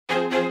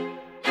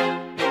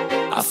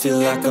I feel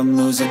like I'm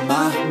losing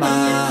my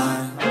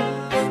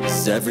mind.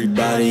 Is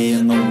everybody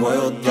in the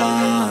world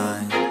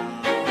blind?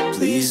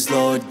 Please,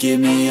 Lord, give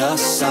me a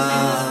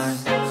sign,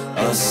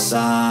 a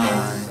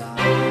sign.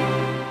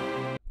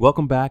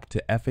 Welcome back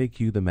to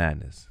FAQ the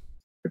Madness.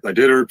 I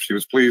did her. She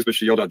was pleased, but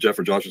she yelled out Jeff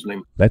or Josh's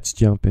name. Let's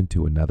jump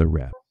into another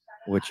rap.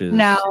 Which is...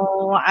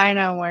 No, I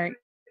know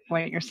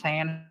what you're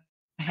saying.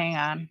 Hang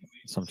on.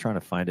 So I'm trying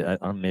to find it.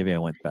 Maybe I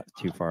went back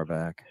too far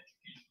back.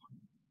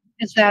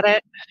 Is that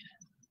it?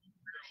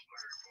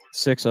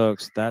 Six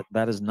Oaks.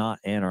 That is not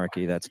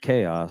anarchy. That's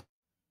chaos.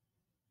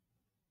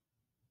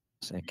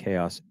 And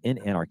chaos in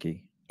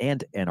anarchy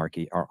and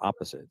anarchy are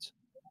opposites.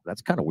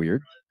 That's kind of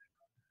weird.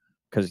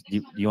 Because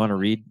do you want to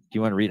read? Do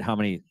you want to read how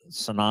many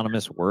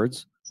synonymous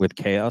words with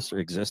chaos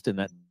exist in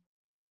that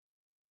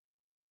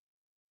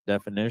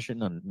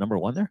definition on number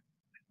one there?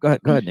 Go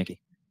ahead, Nikki.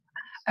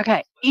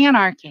 Okay,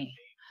 anarchy,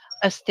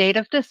 a state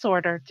of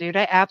disorder due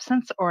to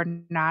absence or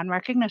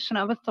non-recognition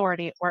of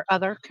authority or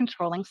other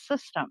controlling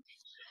systems.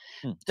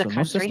 The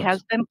country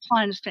has been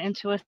plunged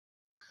into a...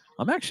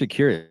 I'm actually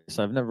curious.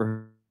 I've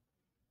never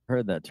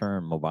heard that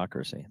term,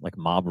 mobocracy, like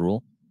mob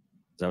rule.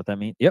 Is that what that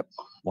means? Yep.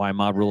 Why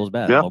mob rule is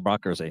bad. Yep.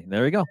 Mobocracy.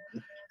 There you go.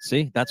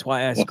 See, that's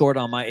why I scored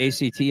on my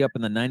ACT up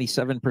in the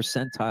 97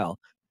 percentile.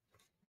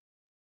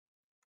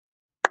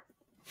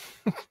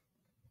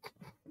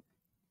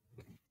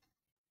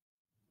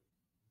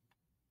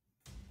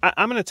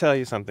 I'm going to tell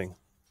you something.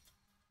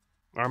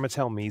 Or I'm going to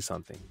tell me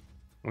something.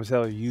 I'm going to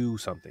tell you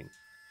something.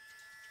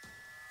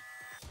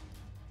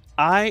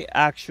 I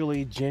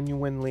actually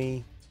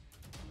genuinely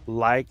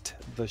liked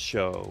the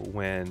show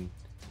when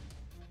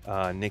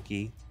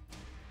Nikki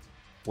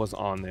was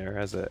on there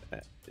as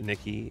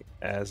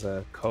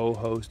a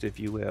co-host, if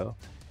you will,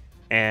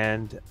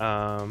 and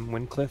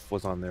when Cliff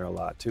was on there a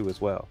lot too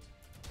as well,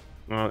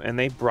 and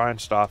they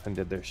branched off and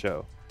did their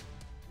show.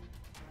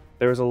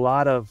 There was a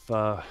lot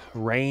of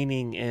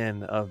reining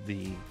in of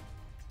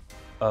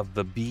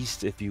the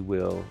beast, if you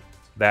will,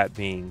 that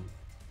being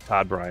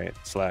Todd Bryant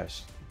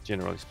 /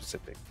 Generally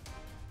Specific.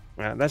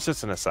 That's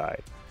just an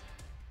aside.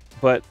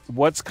 But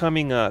what's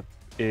coming up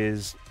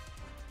is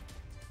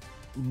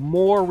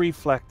more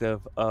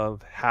reflective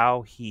of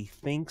how he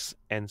thinks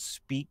and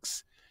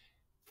speaks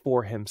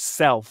for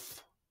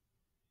himself,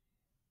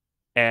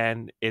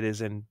 and it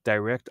is in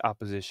direct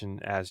opposition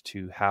as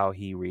to how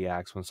he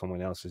reacts when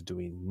someone else is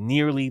doing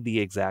nearly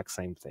the exact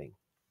same thing.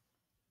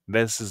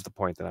 This is the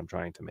point that I'm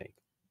trying to make.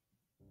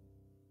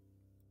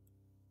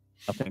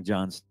 I think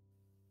John's...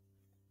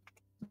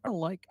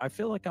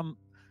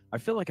 I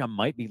feel like I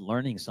might be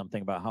learning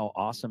something about how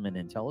awesome and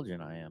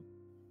intelligent I am.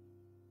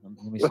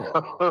 Let me see.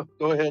 Go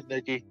ahead,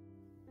 Nikki.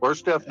 Or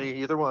Stephanie,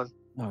 either one.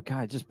 Oh, God,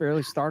 I just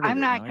barely started. I'm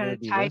not going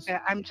to type it.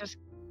 I'm just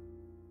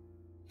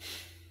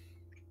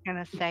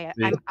going to say it.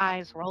 My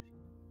eyes roll.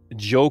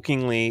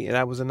 Jokingly,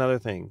 that was another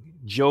thing.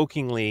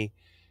 Jokingly,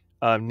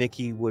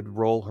 Nikki would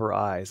roll her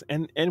eyes.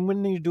 And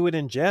when you do it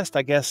in jest,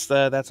 I guess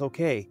that's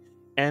okay.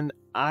 And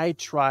I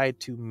tried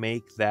to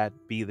make that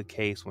be the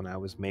case when I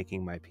was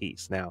making my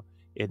piece. Now,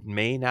 it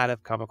may not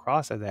have come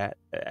across as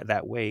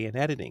that way in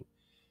editing.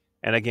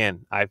 And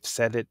again, I've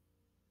said it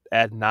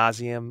ad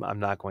nauseum. I'm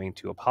not going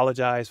to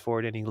apologize for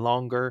it any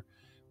longer.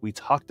 We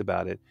talked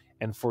about it.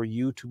 And for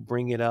you to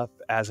bring it up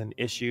as an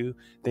issue,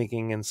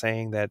 thinking and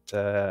saying that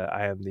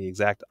I am the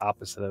exact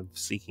opposite of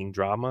seeking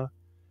drama.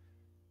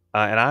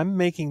 And I'm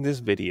making this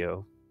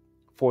video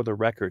for the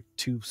record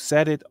to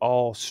set it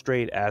all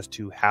straight as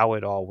to how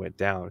it all went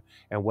down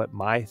and what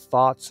my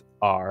thoughts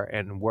are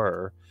and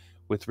were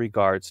with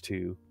regards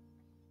to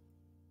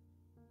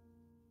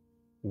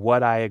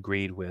what I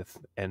agreed with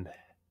and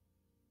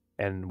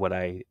what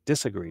I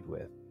disagreed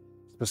with,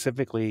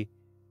 specifically,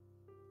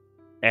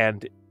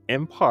 and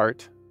in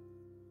part,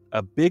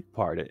 a big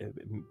part,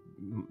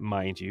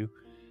 mind you,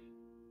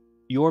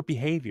 your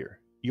behavior,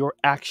 your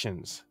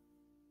actions,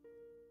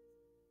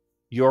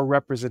 your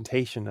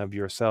representation of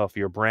yourself,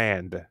 your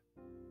brand.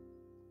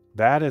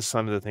 That is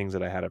some of the things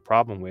that I had a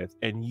problem with.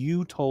 And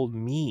you told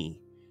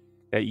me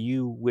that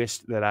you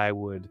wished that I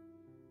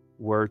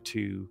were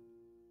to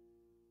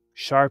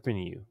sharpen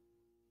you.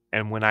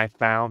 And when I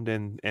found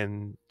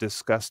and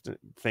discussed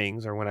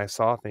things, or when I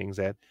saw things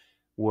that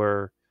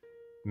were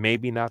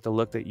maybe not the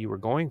look that you were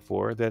going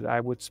for, that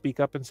I would speak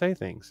up and say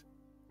things.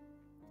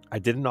 I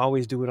didn't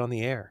always do it on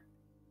the air.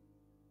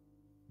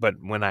 But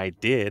when I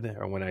did,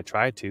 or when I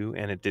tried to,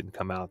 and it didn't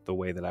come out the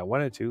way that I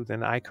wanted to,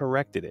 then I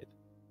corrected it.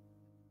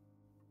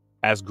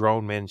 As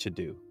grown men should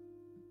do.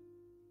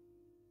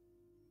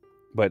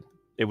 But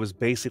it was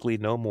basically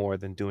no more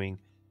than doing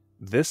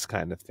this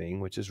kind of thing,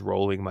 which is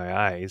rolling my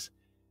eyes,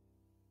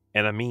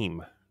 and a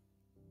meme.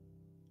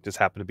 Just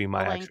happened to be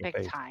my actual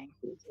face.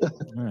 All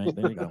right,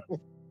 there you go.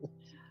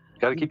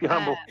 Got to keep you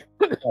humble.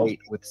 Fight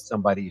with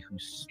somebody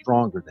who's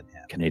stronger than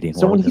him. Canadian.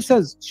 So when he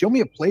says, "Show me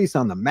a place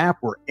on the map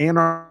where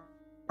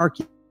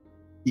anarchy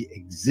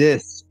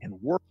exists and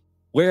works,"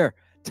 where?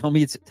 Tell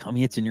me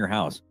it's in your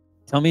house.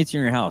 Tell me it's in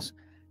your house.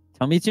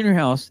 Tell me it's in your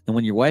house, and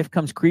when your wife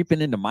comes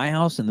creeping into my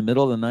house in the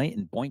middle of the night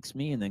and boinks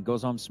me and then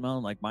goes home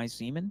smelling like my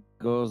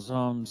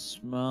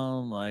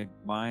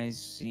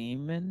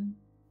semen,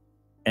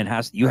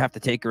 and you have to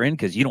take her in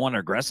because you don't want to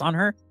regress on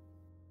her?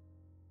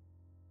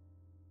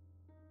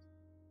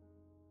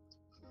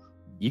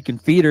 You can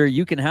feed her,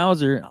 you can house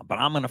her, but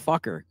I'm going to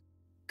fuck her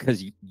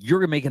because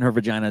you're making her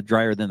vagina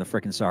drier than the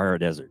freaking Sahara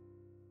Desert.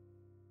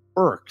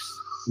 Works.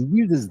 He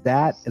uses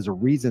that as a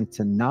reason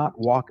to not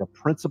walk a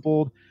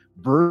principled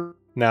version.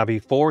 Now,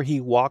 before he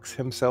walks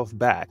himself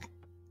back,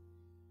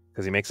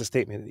 because he makes a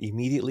statement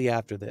immediately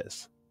after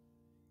this,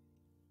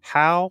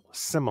 how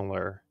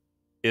similar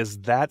is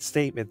that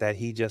statement that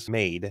he just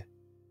made?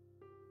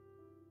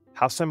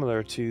 How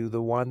similar to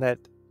the one that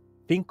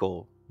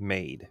Finkle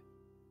made?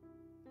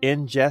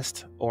 In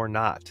jest or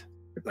not?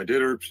 I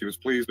did her. She was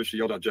pleased, but she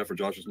yelled out Jeff or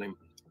Josh's name.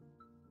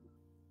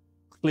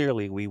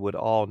 Clearly, we would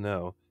all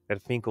know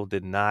that Finkle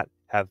did not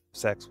have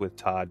sex with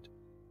Todd's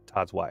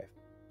wife,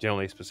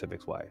 Generally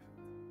Specific's wife.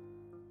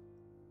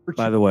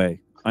 By the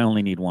way, I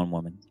only need one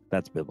woman.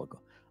 That's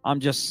biblical. I'm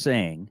just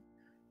saying,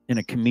 in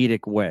a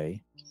comedic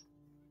way,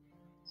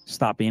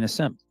 stop being a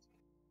simp.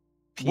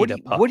 What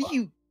do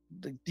you?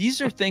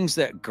 These are things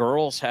that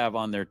girls have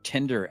on their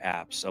Tinder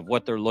apps of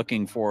what they're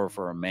looking for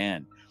a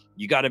man.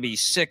 You got to be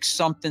 6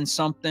 something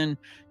something.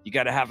 You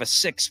got to have a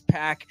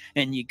 6-pack,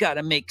 and you got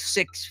to make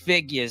 6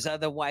 figures.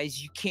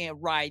 Otherwise, you can't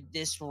ride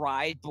this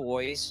ride,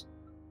 boys.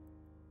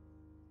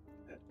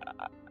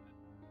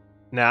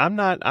 Now,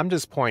 I'm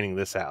just pointing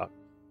this out.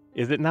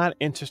 Is it not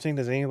interesting?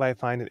 Does anybody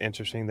find it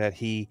interesting that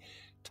he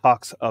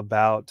talks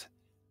about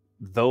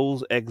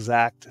those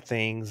exact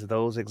things,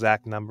 those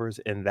exact numbers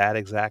in that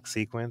exact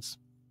sequence?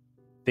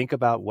 Think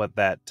about what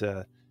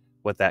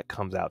that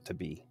comes out to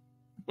be.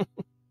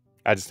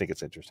 I just think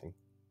it's interesting.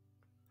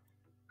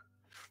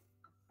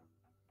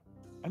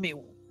 I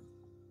mean,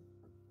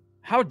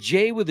 how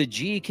J with a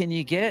G can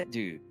you get,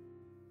 dude?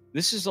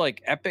 This is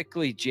like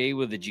epically J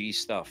with a G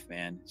stuff,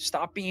 man.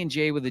 Stop being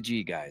J with a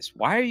G, guys.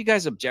 Why are you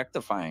guys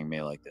objectifying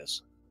me like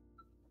this?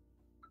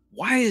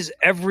 Why is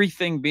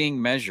everything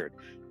being measured?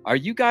 Are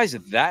you guys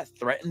that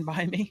threatened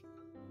by me?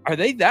 Are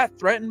they that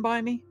threatened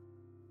by me?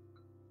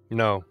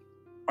 No.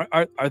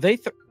 Are they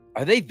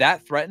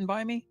that threatened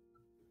by me?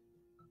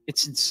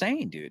 It's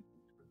insane, dude.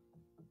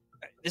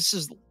 This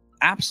is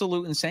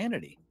absolute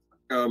insanity.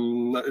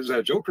 Is that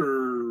a joke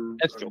or?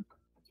 That's a joke.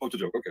 Oh, it's a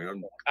joke. Okay.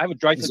 I would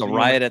drive to a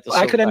riot at the.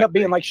 I could end up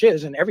being like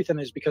shiz, and everything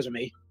is because of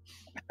me.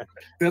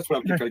 That's what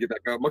I'm trying to get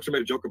back. Much I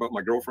made a joke about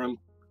my girlfriend.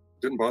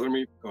 Didn't bother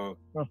me. Yeah,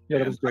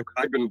 that was a joke.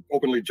 I've been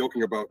openly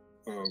joking about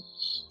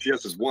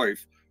GS's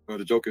wife.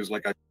 The joke is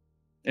like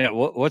Yeah,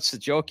 what's the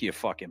joke, you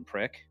fucking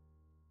prick?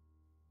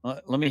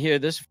 Let me hear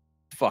this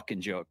fucking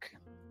joke.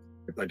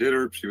 I did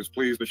her. She was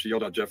pleased, but she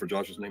yelled out Jeff or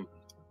Josh's name.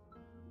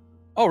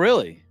 Oh,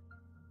 really?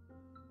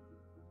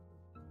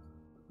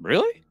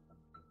 Really?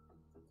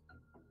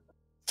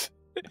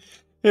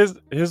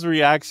 His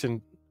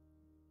reaction.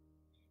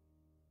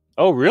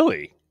 Oh,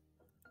 really?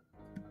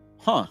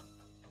 Huh.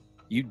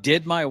 You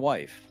did my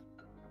wife.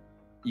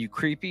 You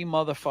creepy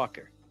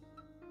motherfucker.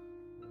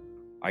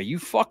 Are you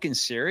fucking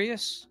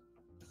serious?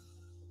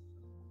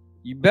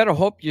 You better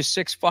hope your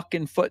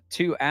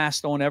 6'2" ass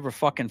don't ever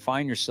fucking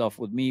find yourself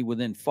with me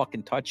within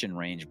fucking touching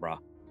range, bro.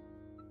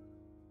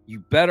 You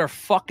better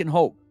fucking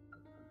hope.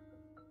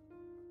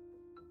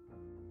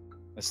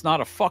 That's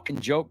not a fucking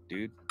joke,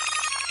 dude.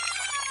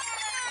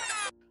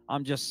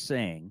 I'm just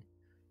saying,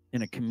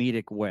 in a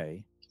comedic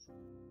way,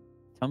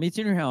 tell me it's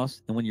in your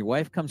house, and when your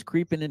wife comes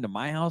creeping into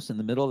my house in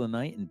the middle of the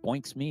night and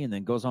boinks me and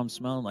then goes home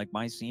smelling like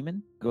my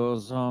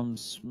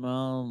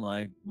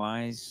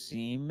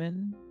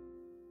semen,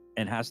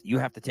 and you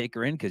have to take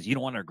her in because you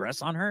don't want to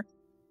regress on her?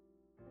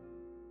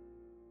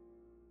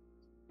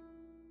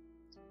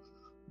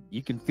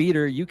 You can feed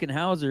her, you can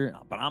house her,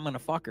 but I'm going to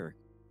fuck her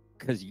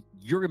because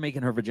you're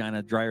making her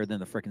vagina drier than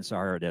the freaking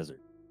Sahara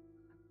Desert.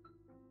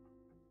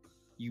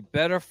 You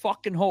better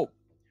fucking hope,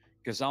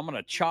 because I'm going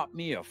to chop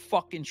me a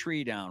fucking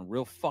tree down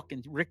real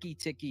fucking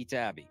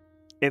ricky-ticky-tabby.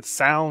 It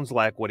sounds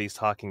like what he's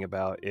talking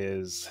about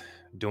is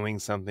doing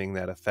something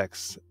that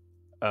affects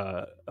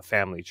a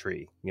family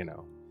tree, you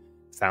know.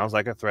 Sounds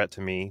like a threat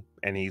to me,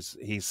 and he's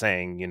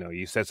saying, you know,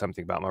 you said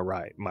something about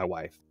my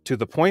wife. To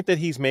the point that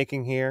he's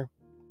making here,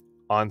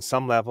 on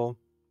some level,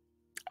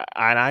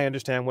 and I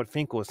understand what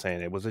Finkle was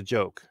saying. It was a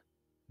joke.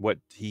 What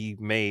he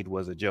made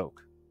was a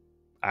joke.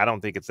 I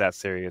don't think it's that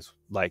serious.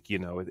 Like, you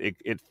know,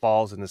 it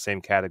falls in the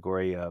same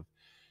category of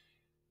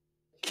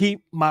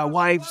keep my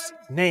wife's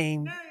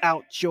name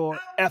out your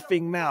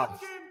effing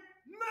mouth.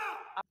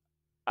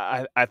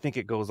 I think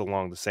it goes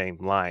along the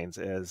same lines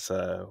as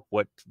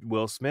what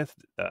Will Smith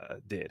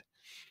did.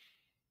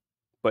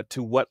 But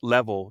to what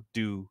level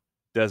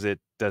does it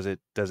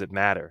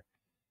matter?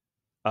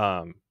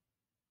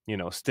 You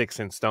know, sticks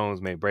and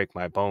stones may break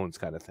my bones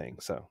kind of thing.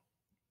 So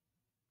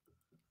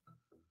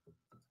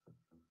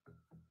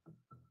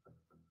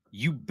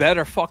you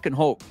better fucking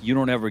hope you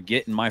don't ever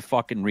get in my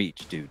fucking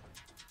reach, dude.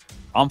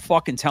 I'm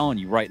fucking telling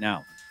you right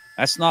now.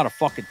 That's not a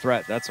fucking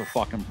threat. That's a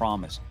fucking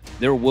promise.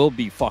 There will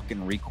be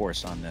fucking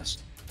recourse on this.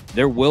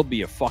 There will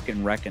be a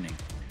fucking reckoning.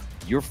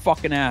 Your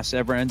fucking ass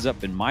ever ends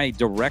up in my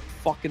direct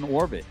fucking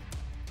orbit,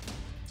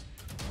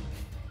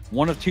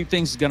 one of two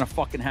things is gonna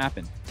fucking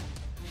happen.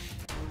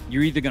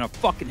 You're either gonna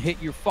fucking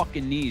hit your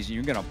fucking knees and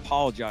you're gonna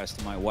apologize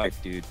to my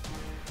wife, dude,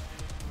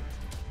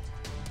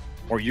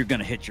 or you're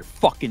gonna hit your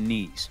fucking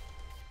knees.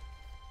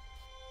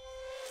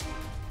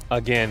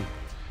 Again,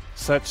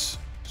 such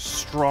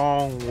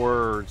strong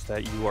words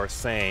that you are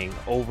saying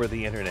over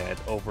the internet,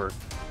 over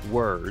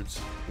words,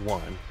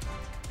 one,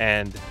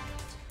 and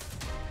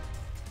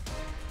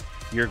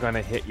you're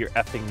gonna hit your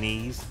effing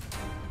knees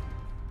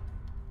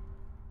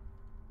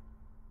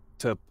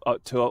to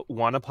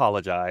one,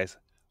 apologize,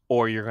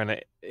 or you're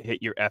gonna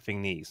hit your effing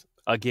knees.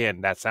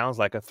 Again, that sounds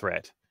like a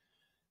threat.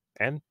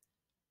 And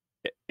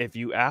if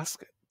you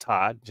ask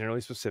Todd,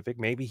 generally specific,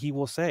 maybe he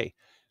will say,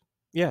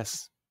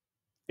 yes,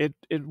 it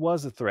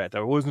was a threat.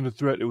 Or it wasn't a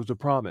threat, it was a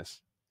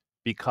promise,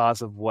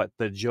 because of what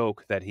the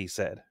joke that he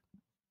said.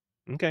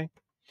 Okay.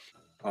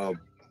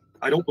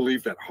 I don't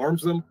believe that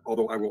harms them,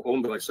 although I will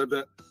own that I said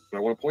that. But I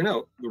want to point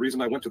out, the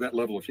reason I went to that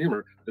level of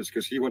humor is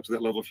because he went to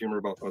that level of humor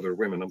about other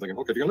women. I'm thinking,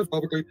 okay, if you're going to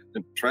live publicly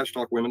and trash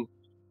talk women,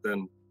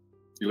 then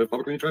you live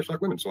publicly and trash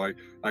talk women. So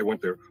I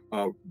went there.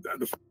 Yeah,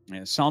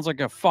 it sounds like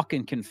a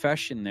fucking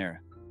confession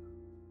there.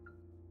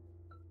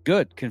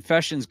 Good.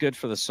 Confession's good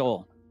for the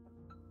soul.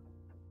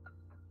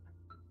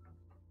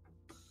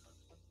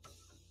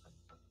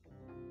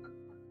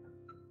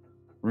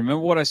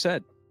 Remember what I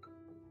said.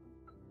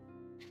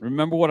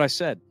 Remember what I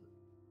said.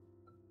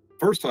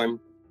 First time,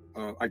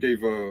 I gave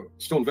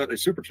Stone Vet a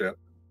super chat.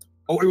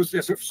 Oh, it was,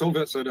 yes, Stone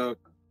Vet said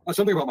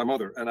something about my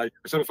mother, and I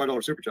sent a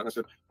 $5 super chat, and I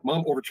said,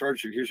 Mom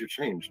overcharged you, here's your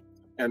change.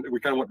 And we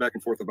kind of went back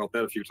and forth about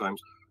that a few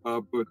times.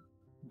 But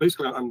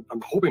basically, I'm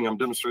hoping I'm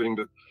demonstrating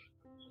that.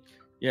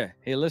 Yeah.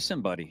 Hey,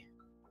 listen, buddy.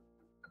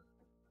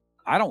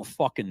 I don't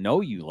fucking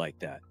know you like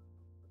that.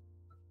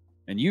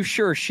 And you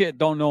sure shit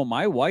don't know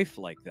my wife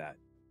like that.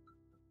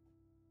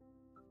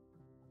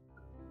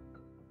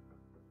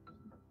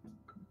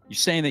 You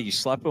saying that you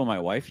slept with my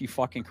wife, you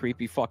fucking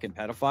creepy fucking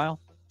pedophile?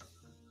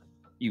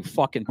 You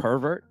fucking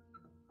pervert?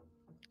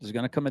 There's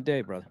gonna come a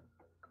day, brother.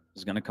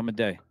 There's gonna come a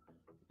day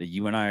that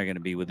you and I are gonna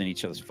be within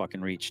each other's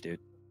fucking reach, dude.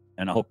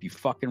 And I hope you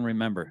fucking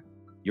remember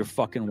your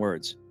fucking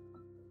words.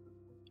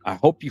 I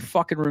hope you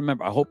fucking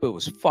remember. I hope it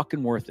was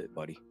fucking worth it,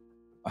 buddy.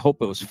 I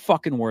hope it was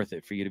fucking worth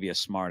it for you to be a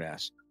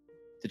smartass,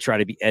 to try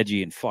to be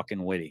edgy and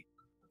fucking witty.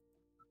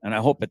 And I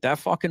hope at that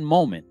fucking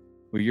moment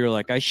where you're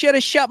like, I should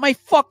have shut my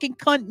fucking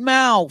cunt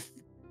mouth,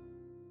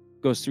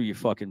 goes through your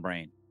fucking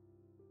brain.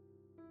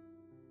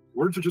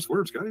 Words are just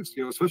words, guys.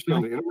 You know, especially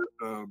on the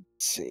internet.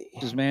 See,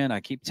 because man, I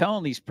keep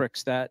telling these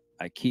pricks that.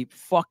 I keep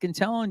fucking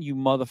telling you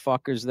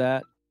motherfuckers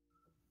that.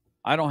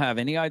 I don't have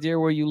any idea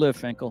where you live,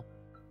 Finkle.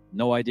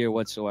 No idea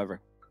whatsoever.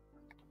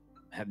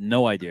 I have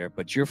no idea.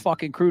 But your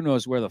fucking crew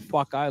knows where the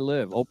fuck I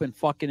live. Open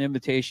fucking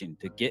invitation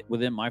to get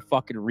within my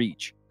fucking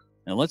reach.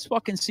 And let's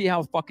fucking see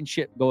how fucking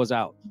shit goes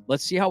out.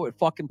 Let's see how it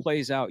fucking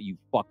plays out, you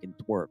fucking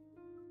twerp.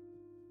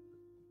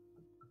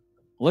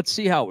 Let's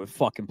see how it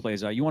fucking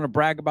plays out. You want to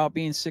brag about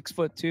being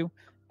 6'2"?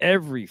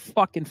 Every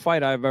fucking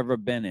fight I've ever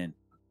been in,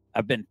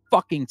 I've been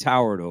fucking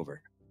towered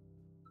over.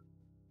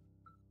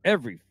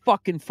 Every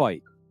fucking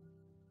fight.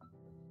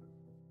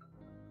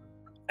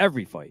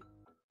 Every fight.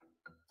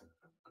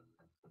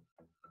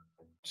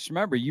 Just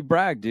remember, you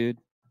brag, dude.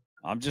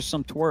 I'm just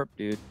some twerp,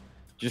 dude.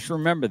 Just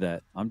remember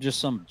that. I'm just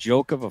some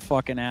joke of a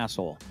fucking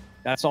asshole.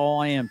 That's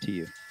all I am to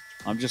you.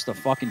 I'm just a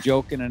fucking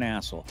joke and an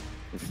asshole.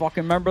 But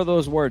fucking remember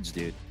those words,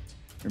 dude.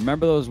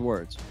 Remember those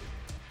words.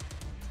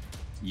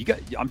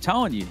 I'm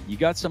telling you, you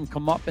got some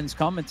comeuppance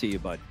coming to you,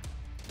 bud.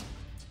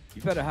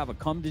 You better have a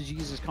come to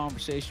Jesus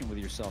conversation with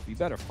yourself. You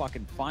better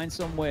fucking find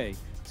some way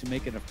to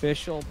make an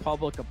official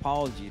public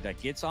apology that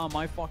gets on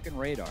my fucking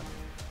radar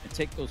and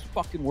take those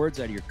fucking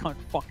words out of your cunt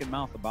fucking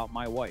mouth about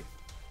my wife.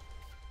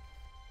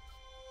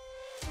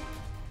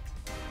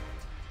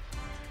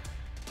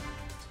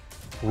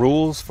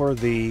 Rules for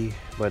thee,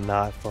 but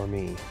not for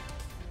me.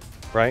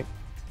 Right?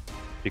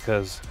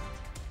 Because,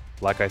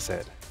 like I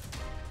said,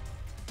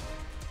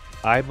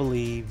 I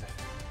believe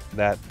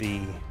that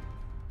the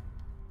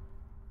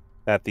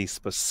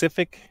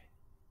specific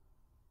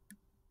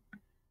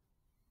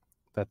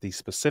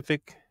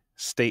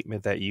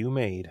statement that you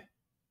made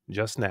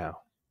just now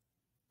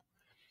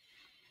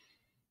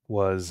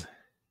was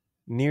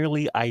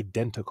nearly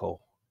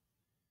identical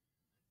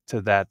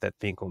to that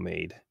Finkle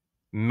made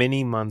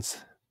many months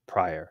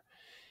prior.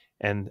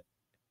 And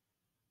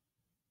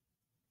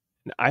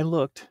I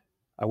looked,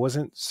 I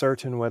wasn't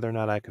certain whether or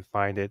not I could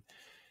find it.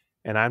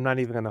 And I'm not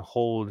even going to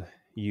hold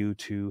you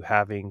to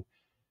having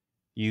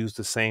used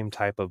the same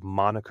type of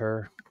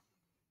moniker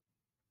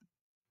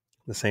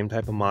that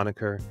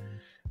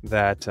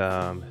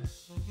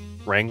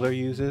Wrangler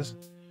uses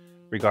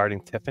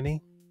regarding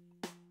Tiffany.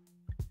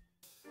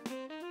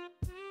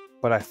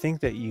 But I think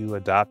that you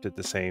adopted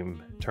the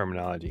same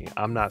terminology.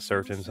 I'm not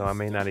certain, so I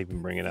may not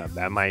even bring it up.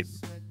 That might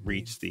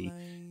reach the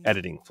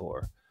editing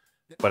floor.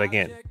 But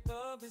again,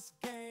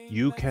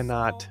 You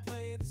cannot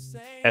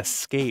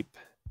escape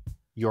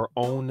your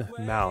own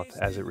mouth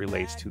as it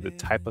relates to the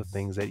type of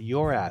things that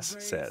your ass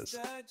says.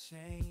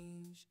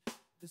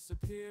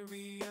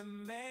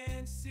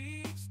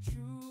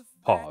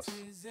 Pause.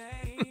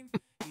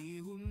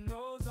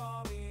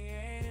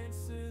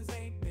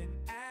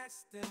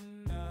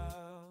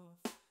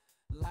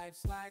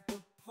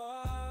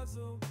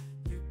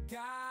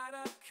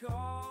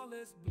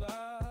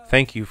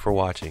 Thank you for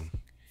watching.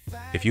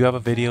 If you have a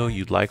video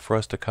you'd like for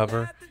us to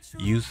cover,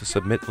 use the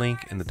submit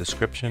link in the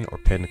description or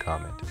pinned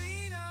comment.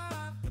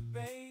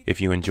 If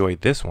you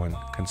enjoyed this one,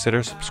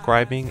 consider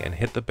subscribing and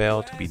hit the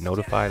bell to be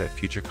notified of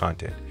future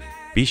content.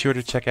 Be sure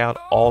to check out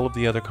all of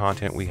the other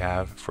content we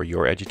have for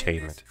your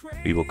edutainment.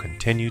 We will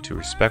continue to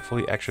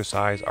respectfully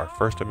exercise our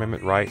First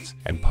Amendment rights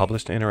and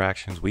publish the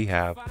interactions we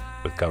have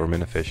with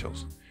government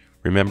officials.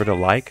 Remember to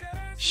like,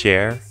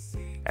 share,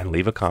 and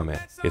leave a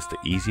comment. It's the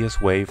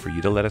easiest way for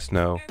you to let us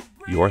know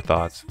your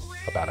thoughts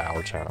about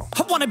our channel.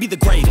 I wanna be the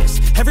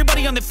greatest.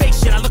 Everybody on the fake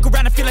shit. I look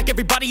around and feel like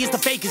everybody is the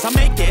fakest. I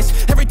make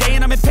this every day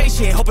and I'm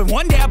impatient, hoping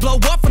one day I blow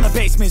up from the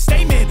basement.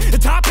 Statement, the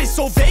top is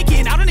so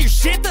vacant. I don't hear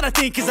shit that I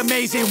think is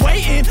amazing.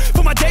 Waiting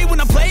for my day when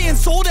I'm playing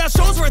sold out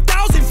shows for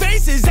 1,000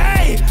 faces.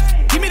 Hey,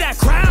 give me that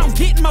crown,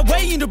 get in my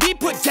way and to be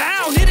put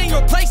down. It ain't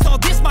your place, all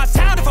this my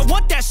town. If I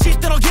want that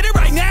shit, then I'll get it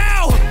right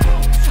now.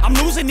 I'm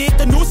losing it,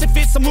 the noose it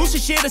fits, some losing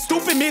shit, a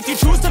stupid myth. You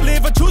choose to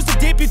live or choose to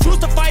dip, you choose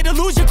to fight or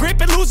lose your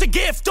grip and lose a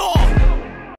gift. Oh.